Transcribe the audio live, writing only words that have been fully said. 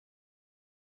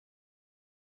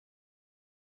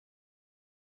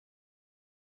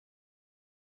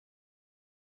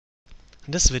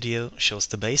This video shows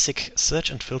the basic search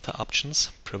and filter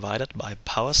options provided by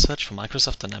PowerSearch for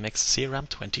Microsoft Dynamics CRM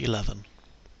 2011.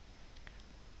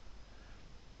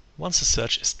 Once a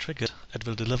search is triggered, it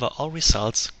will deliver all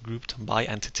results grouped by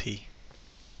entity.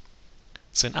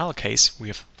 So in our case, we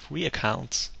have 3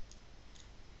 accounts,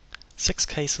 6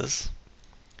 cases,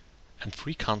 and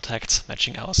 3 contacts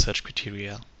matching our search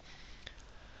criteria.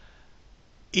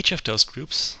 Each of those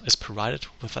groups is provided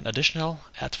with an additional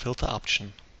Add Filter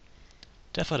option.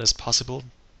 Therefore, it is possible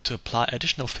to apply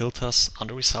additional filters on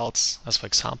the results, as for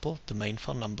example, the main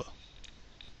phone number.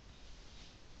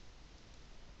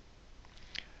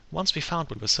 Once we found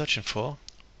what we're searching for,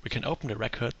 we can open the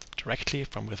record directly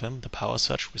from within the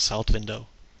PowerSearch result window.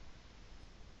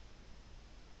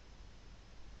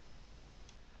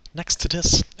 Next to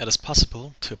this, it is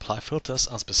possible to apply filters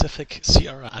on specific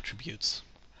CRM attributes.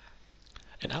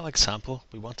 In our example,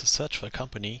 we want to search for a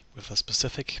company with a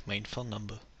specific main phone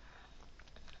number.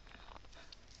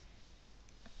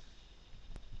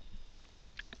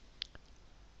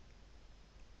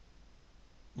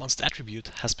 Once the attribute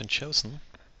has been chosen,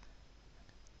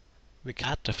 we can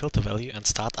add the filter value and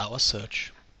start our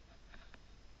search.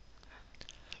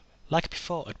 Like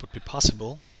before, it would be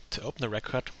possible to open the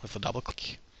record with a double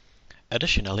click.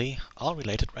 Additionally, all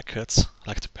related records,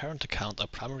 like the parent account or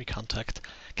primary contact,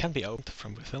 can be opened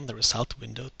from within the result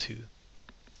window too.